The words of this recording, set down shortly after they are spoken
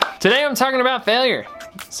Today I'm talking about failure,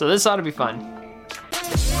 so this ought to be fun.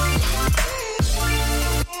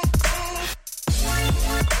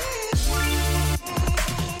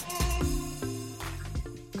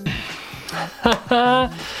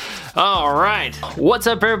 All right, what's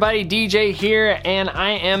up everybody? DJ here, and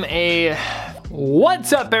I am a...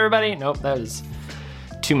 What's up everybody? Nope, that was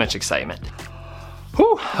too much excitement.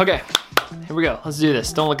 Whew, okay. Here we go, let's do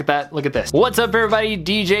this. Don't look at that, look at this. What's up everybody?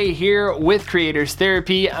 DJ here with Creators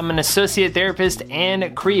Therapy. I'm an associate therapist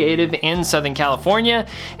and creative in Southern California,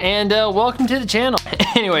 and welcome to the channel.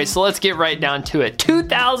 Anyway, so let's get right down to it.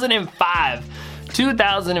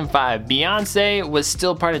 2005, Beyonce was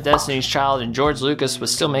still part of Destiny's Child, and George Lucas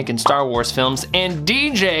was still making Star Wars films, and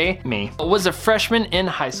DJ, me, was a freshman in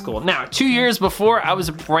high school. Now, 2 years before, I was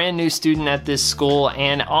a brand new student at this school,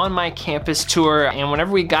 and on my campus tour, and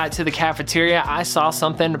whenever we got to the cafeteria, I saw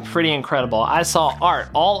something pretty incredible. I saw art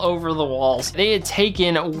all over the walls. They had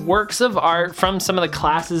taken works of art from some of the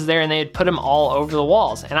classes there, and they had put them all over the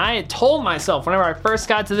walls. And I had told myself, whenever I first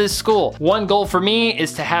got to this school, one goal for me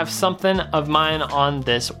is to have something of mine on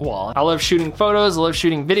this wall. I love shooting photos, I love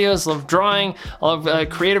shooting videos, I love drawing, I love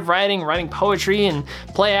creative writing poetry and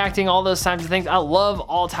play acting, all those types of things. I love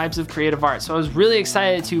all types of creative art. So I was really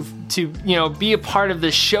excited to be a part of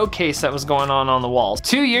this showcase that was going on the walls.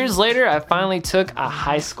 2 years later, I finally took a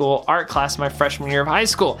high school art class my freshman year of high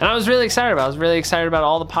school. And I was really excited about it. I was really excited about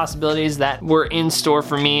all the possibilities that were in store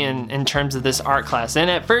for me in terms of this art class. And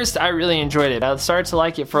at first, I really enjoyed it. I started to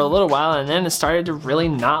like it for a little while, and then it started to really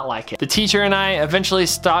not like it. The teacher and I eventually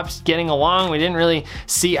stopped getting along. We didn't really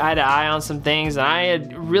see eye to eye on some things, and I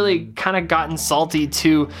had really kind of gotten salty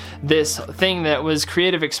to this thing that was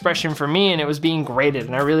creative expression for me, and it was being graded,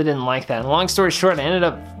 and I really didn't like that. And long story short, I ended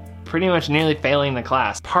up pretty much nearly failing the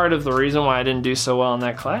class. Part of the reason why I didn't do so well in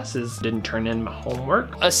that class is I didn't turn in my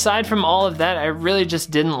homework. Aside from all of that, I really just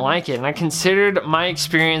didn't like it, and I considered my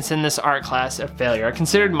experience in this art class a failure. I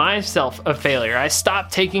considered myself a failure. I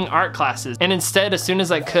stopped taking art classes, and instead, as soon as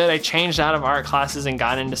I could, I changed out of art classes and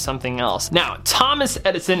got into something else. Now, Thomas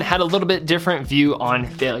Edison had a little bit different view on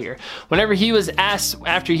failure. Whenever he was asked,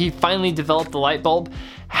 after he finally developed the light bulb,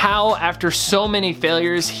 how after so many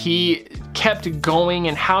failures he kept going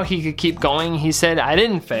and how he could keep going, he said, "I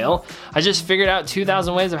didn't fail. I just figured out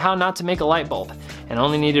 2,000 ways of how not to make a light bulb and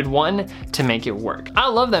only needed one to make it work." I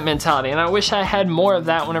love that mentality, and I wish I had more of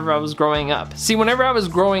that whenever I was growing up. See, whenever I was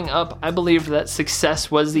growing up, I believed that success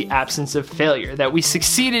was the absence of failure, that we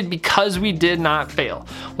succeeded because we did not fail,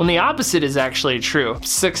 when the opposite is actually true.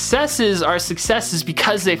 Successes are successes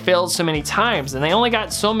because they failed so many times, and they only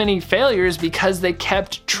got so many failures because they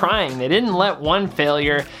kept trying. They didn't let one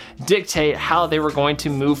failure dictate how they were going to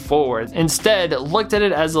move forward. Instead, looked at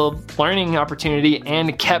it as a learning opportunity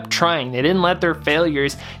and kept trying. They didn't let their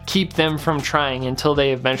failures keep them from trying until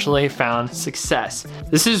they eventually found success.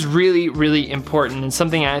 This is really, really important, and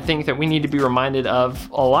something I think that we need to be reminded of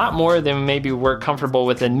a lot more than maybe we're comfortable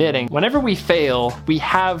with admitting. Whenever we fail, we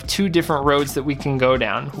have two different roads that we can go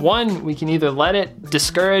down. One, we can either let it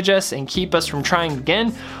discourage us and keep us from trying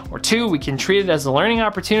again, or two, we can treat it as a learning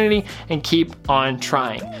opportunity and keep on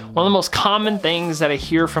trying. One of the most common things that I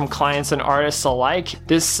hear from clients and artists alike,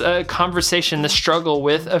 this conversation, the struggle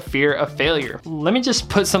with a fear of failure. Let me just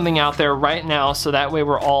put something out there right now so that way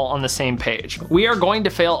we're all on the same page. We are going to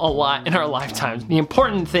fail a lot in our lifetimes. The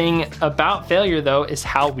important thing about failure though is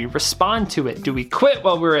how we respond to it. Do we quit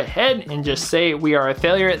while we're ahead and just say we are a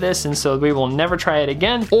failure at this and so we will never try it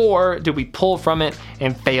again? Or do we pull from it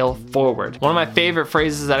and fail forward? One of my favorite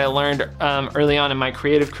phrases that I learned early on in my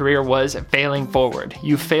creative career was failing forward.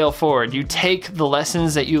 You fail forward. You take the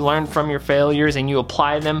lessons that you learned from your failures and you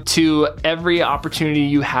apply them to every opportunity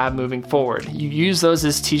you have moving forward. You use those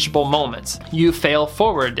as teachable moments. You fail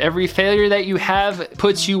forward. Every failure that you have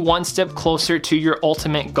puts you one step closer to your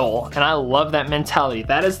ultimate goal. And I love that mentality.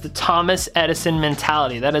 That is the Thomas Edison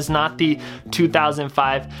mentality. That is not the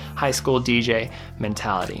 2005 high school DJ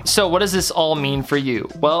mentality. So what does this all mean for you?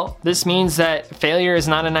 Well, this means that failure is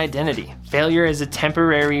not an identity. Failure is a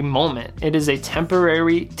temporary moment. It is a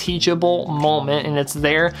temporary teachable moment, and it's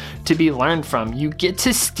there to be learned from. You get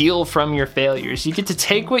to steal from your failures. You get to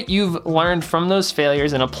take what you've learned from those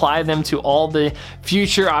failures and apply them to all the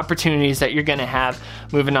future opportunities that you're gonna have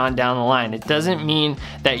moving on down the line. It doesn't mean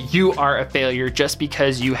that you are a failure just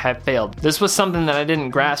because you have failed. This was something that I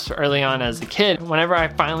didn't grasp early on as a kid. Whenever I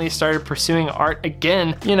finally started pursuing art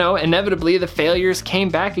again, inevitably the failures came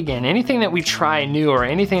back again. Anything that we try new or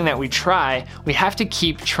anything that we try, we have to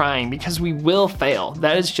keep trying because we will fail.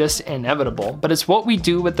 That is just inevitable, but it's what we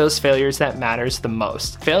do with those failures that matters the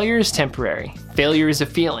most. Failure is temporary. Failure is a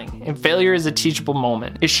feeling, and failure is a teachable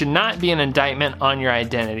moment. It should not be an indictment on your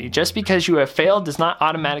identity. Just because you have failed does not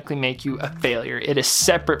automatically make you a failure. It is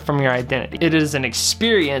separate from your identity. It is an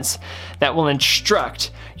experience that will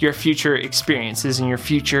instruct your future experiences and your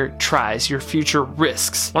future tries, your future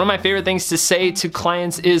risks. One of my favorite things to say to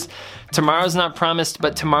clients is, tomorrow's not promised,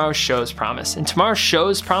 but tomorrow shows promise. And tomorrow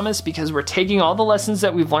shows promise because we're taking all the lessons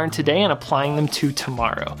that we've learned today and applying them to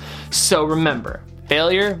tomorrow. So remember,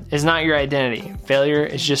 failure is not your identity. Failure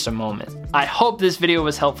is just a moment. I hope this video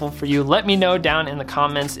was helpful for you. Let me know down in the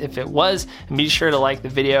comments if it was, and be sure to like the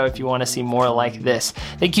video if you want to see more like this.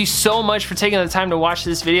 Thank you so much for taking the time to watch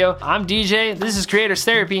this video. I'm DJ, this is Creators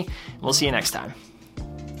Therapy, and we'll see you next time.